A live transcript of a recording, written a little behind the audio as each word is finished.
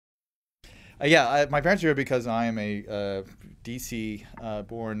Yeah, my parents are here because I am a DC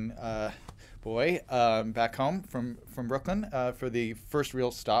born boy back home from Brooklyn for the first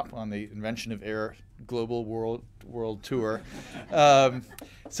real stop on the Invention of Air global world tour.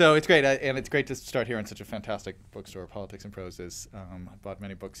 So it's great, and it's great to start here in such a fantastic bookstore. Politics and Prose is. I bought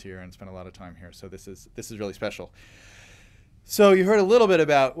many books here and spent a lot of time here, so this is really special. So you heard a little bit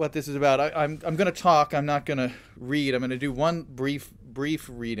about what this is about. I'm going to talk. I'm not going to read. I'm going to do one brief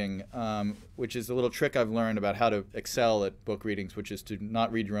reading, which is a little trick I've learned about how to excel at book readings, which is to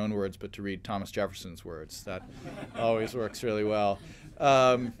not read your own words, but to read Thomas Jefferson's words. That always works really well.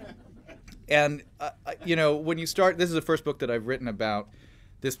 And you know, when you start, this is the first book that I've written about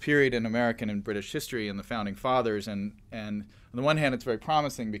this period in American and British history and the Founding Fathers. And on the one hand, it's very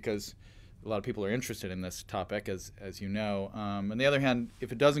promising because a lot of people are interested in this topic, as you know. On the other hand,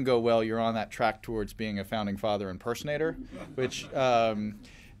 if it doesn't go well, you're on that track towards being a Founding Father impersonator, which, so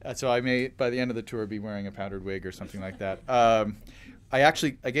I may, by the end of the tour, be wearing a powdered wig or something like that.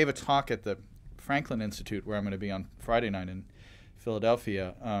 I gave a talk at the Franklin Institute, where I'm going to be on Friday night in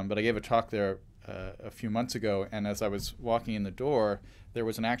Philadelphia, but I gave a talk there a few months ago, and as I was walking in the door, there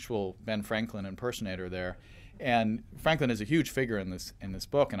was an actual Ben Franklin impersonator there. And Franklin is a huge figure in this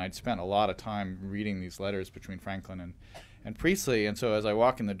book, and I'd spent a lot of time reading these letters between Franklin and Priestley. And so as I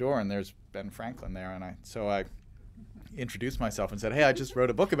walk in the door, and there's Ben Franklin there, and I introduced myself and said, "Hey, I just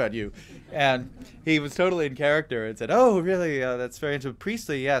wrote a book about you." And he was totally in character and said, "Oh, really? That's very interesting.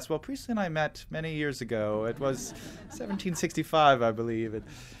 Priestley, yes. Well, Priestley and I met many years ago. It was 1765, I believe." And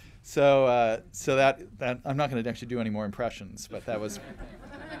so that I'm not going to actually do any more impressions, but that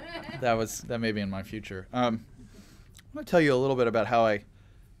may be in my future. I'm going to tell you a little bit about how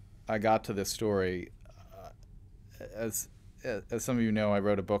I got to this story. As some of you know, I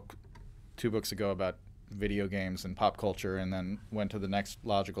wrote a book 2 books ago about video games and pop culture, and then went to the next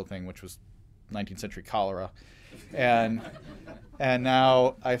logical thing, which was 19th century cholera. And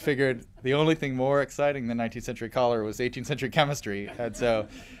now I figured the only thing more exciting than 19th century cholera was 18th century chemistry. And so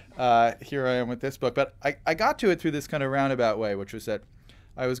here I am with this book. But I got to it through this kind of roundabout way, which was that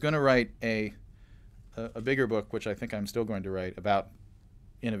I was going to write a bigger book, which I think I'm still going to write, about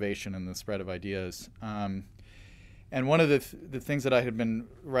innovation and the spread of ideas. And one of the things that I had been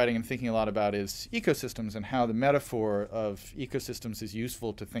writing and thinking a lot about is ecosystems, and how the metaphor of ecosystems is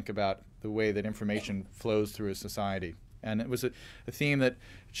useful to think about the way that information flows through a society. And it was a theme that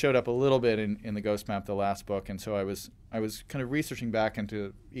showed up a little bit in the Ghost Map, the last book. And so I was kind of researching back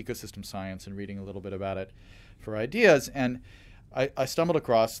into ecosystem science and reading a little bit about it for ideas. And I stumbled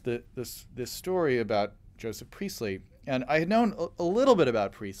across this story about Joseph Priestley, and I had known a little bit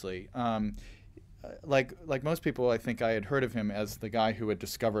about Priestley. Like most people, I think I had heard of him as the guy who had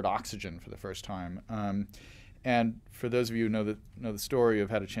discovered oxygen for the first time. And for those of you who know the story, who've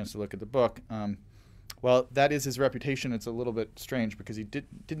had a chance to look at the book, well, that is his reputation. It's a little bit strange because he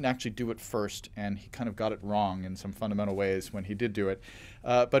didn't actually do it first, and he kind of got it wrong in some fundamental ways when he did do it.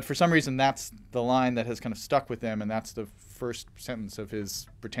 But for some reason, that's the line that has kind of stuck with him, and that's the first sentence of his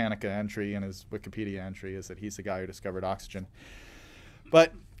Britannica entry and his Wikipedia entry, is that he's the guy who discovered oxygen.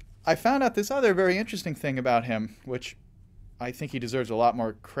 But I found out this other very interesting thing about him, which I think he deserves a lot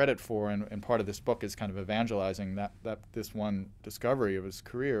more credit for, and part of this book is kind of evangelizing this one discovery of his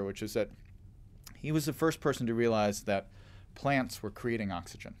career, which is that he was the first person to realize that plants were creating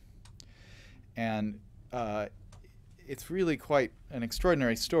oxygen. And it's really quite an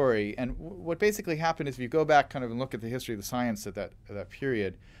extraordinary story. And what basically happened is, if you go back kind of and look at the history of the science at that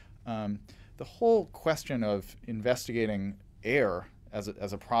period, the whole question of investigating air as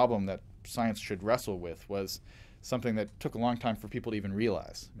a problem that science should wrestle with was something that took a long time for people to even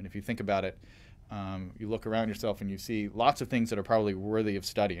realize. I mean, if you think about it, you look around yourself and you see lots of things that are probably worthy of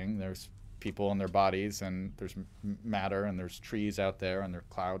studying. There's people and their bodies, and there's matter, and there's trees out there, and there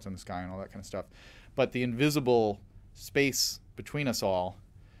are clouds in the sky, and all that kind of stuff. But the invisible space between us all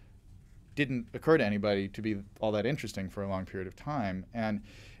didn't occur to anybody to be all that interesting for a long period of time. And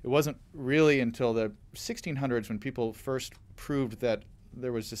it wasn't really until the 1600s when people first proved that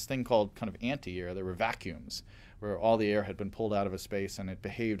there was this thing called kind of anti-air. There were vacuums where all the air had been pulled out of a space, and it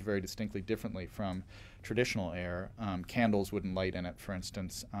behaved very distinctly differently from traditional air. Candles wouldn't light in it, for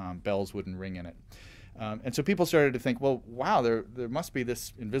instance. Bells wouldn't ring in it. And so people started to think, well, wow, there must be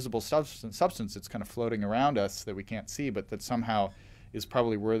this invisible substance that's kind of floating around us that we can't see, but that somehow is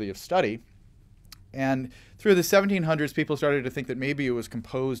probably worthy of study. And through the 1700s, people started to think that maybe it was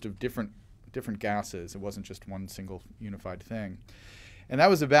composed of different gases. It wasn't just one single unified thing. And that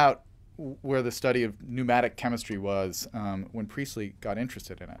was about where the study of pneumatic chemistry was when Priestley got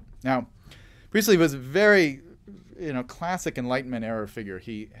interested in it. Now, Priestley was very, classic Enlightenment era figure.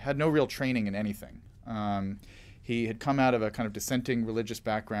 He had no real training in anything. He had come out of a kind of dissenting religious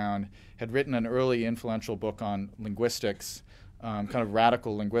background, had written an early influential book on linguistics, kind of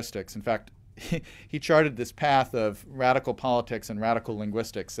radical linguistics. In fact, he charted this path of radical politics and radical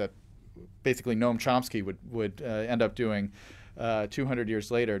linguistics that basically Noam Chomsky would end up doing 200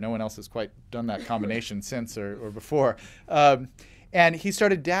 years later. No one else has quite done that combination since or before. And he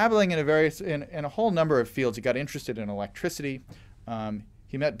started dabbling in a whole number of fields. He got interested in electricity.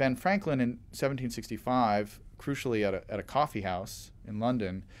 He met Ben Franklin in 1765, crucially at a coffee house in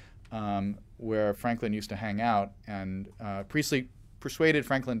London, where Franklin used to hang out. And Priestley persuaded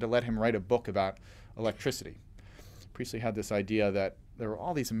Franklin to let him write a book about electricity. Priestley had this idea that there were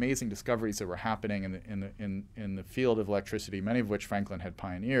all these amazing discoveries that were happening in the field of electricity, many of which Franklin had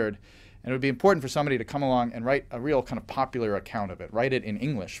pioneered. And it would be important for somebody to come along and write a real kind of popular account of it, write it in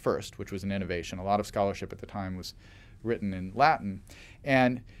English first, which was an innovation. A lot of scholarship at the time was written in Latin.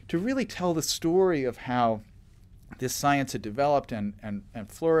 And to really tell the story of how this science had developed and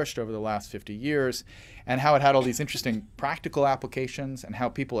flourished over the last 50 years, and how it had all these interesting practical applications, and how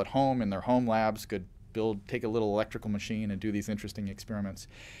people at home in their home labs could take a little electrical machine and do these interesting experiments.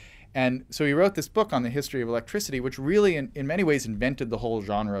 And so he wrote this book on the history of electricity, which really in many ways invented the whole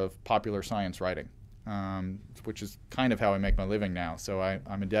genre of popular science writing, which is kind of how I make my living now. So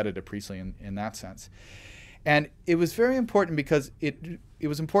I'm indebted to Priestley in that sense. And it was very important because it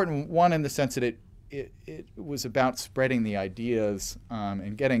was important, one, in the sense that it was about spreading the ideas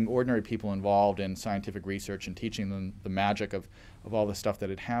and getting ordinary people involved in scientific research and teaching them the magic of all the stuff that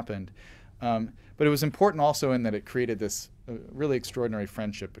had happened. But it was important also in that it created this really extraordinary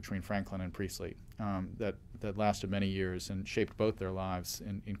friendship between Franklin and Priestley that lasted many years and shaped both their lives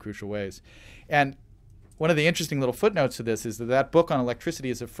in crucial ways. And one of the interesting little footnotes to this is that book on electricity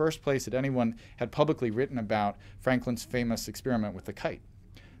is the first place that anyone had publicly written about Franklin's famous experiment with the kite.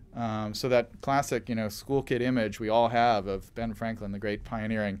 So that classic, school kid image we all have of Ben Franklin, the great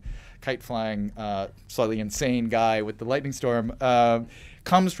pioneering kite-flying, slightly insane guy with the lightning storm,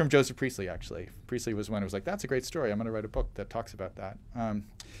 comes from Joseph Priestley, actually. Priestley was one who was like, that's a great story. I'm going to write a book that talks about that.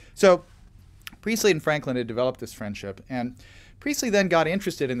 So Priestley and Franklin had developed this friendship, and Priestley then got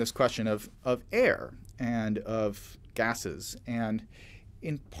interested in this question of air and of gases. And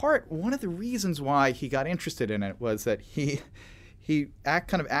in part, one of the reasons why he got interested in it was that he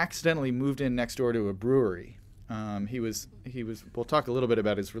kind of accidentally moved in next door to a brewery. We'll talk a little bit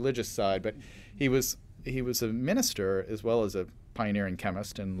about his religious side, but he was a minister as well as a pioneering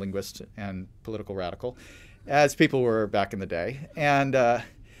chemist and linguist and political radical, as people were back in the day. And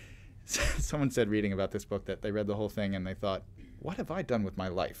someone said, reading about this book, that they read the whole thing and they thought, what have I done with my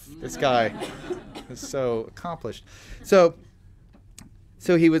life? This guy is so accomplished. So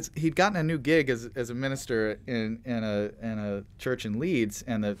he'd gotten a new gig as a minister in a church in Leeds,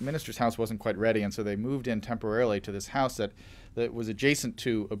 and the minister's house wasn't quite ready, and so they moved in temporarily to this house that was adjacent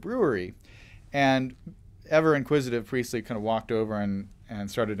to a brewery. And ever inquisitive Priestley kind of walked over and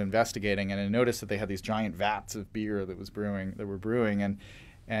started investigating, and noticed that they had these giant vats of beer that were brewing,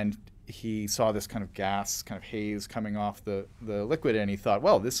 and he saw this kind of gas, kind of haze coming off the liquid, and he thought,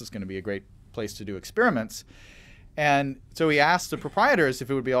 well, this is going to be a great place to do experiments. And so he asked the proprietors if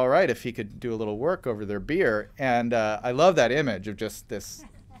it would be all right if he could do a little work over their beer. And I love that image of just this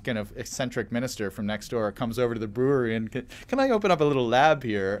kind of eccentric minister from next door comes over to the brewery and, can I open up a little lab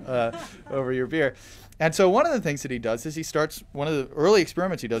here over your beer? And so one of the things that he does is one of the early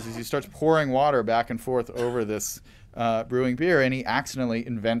experiments he does is he starts pouring water back and forth over this brewing beer, and he accidentally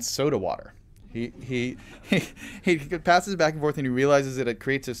invents soda water. He passes back and forth, and he realizes that it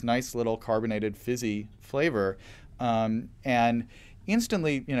creates this nice little carbonated fizzy flavor, and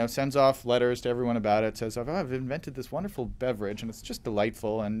instantly, sends off letters to everyone about it, says, oh, I've invented this wonderful beverage, and it's just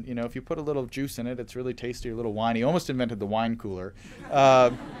delightful, and, if you put a little juice in it, it's really tasty, a little winey. He almost invented the wine cooler.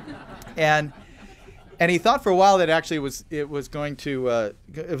 And he thought for a while that actually it was going to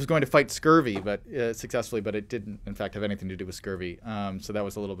fight scurvy, but successfully, but it didn't, in fact, have anything to do with scurvy. So that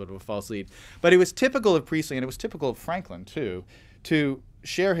was a little bit of a false lead. But it was typical of Priestley, and it was typical of Franklin too, to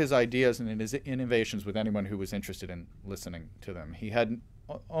share his ideas and his innovations with anyone who was interested in listening to them. He had,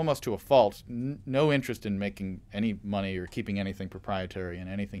 almost to a fault, no interest in making any money or keeping anything proprietary in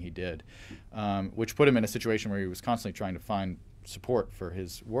anything he did, which put him in a situation where he was constantly trying to find support for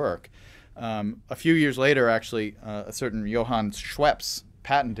his work. A few years later, actually, a certain Johann Schweppes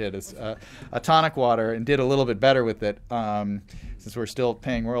patented a tonic water and did a little bit better with it, since we're still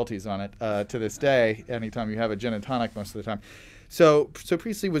paying royalties on it to this day, anytime you have a gin and tonic most of the time. So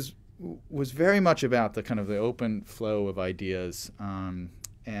Priestley was very much about the kind of the open flow of ideas, and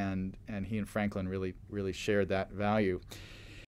and he and Franklin really shared that value.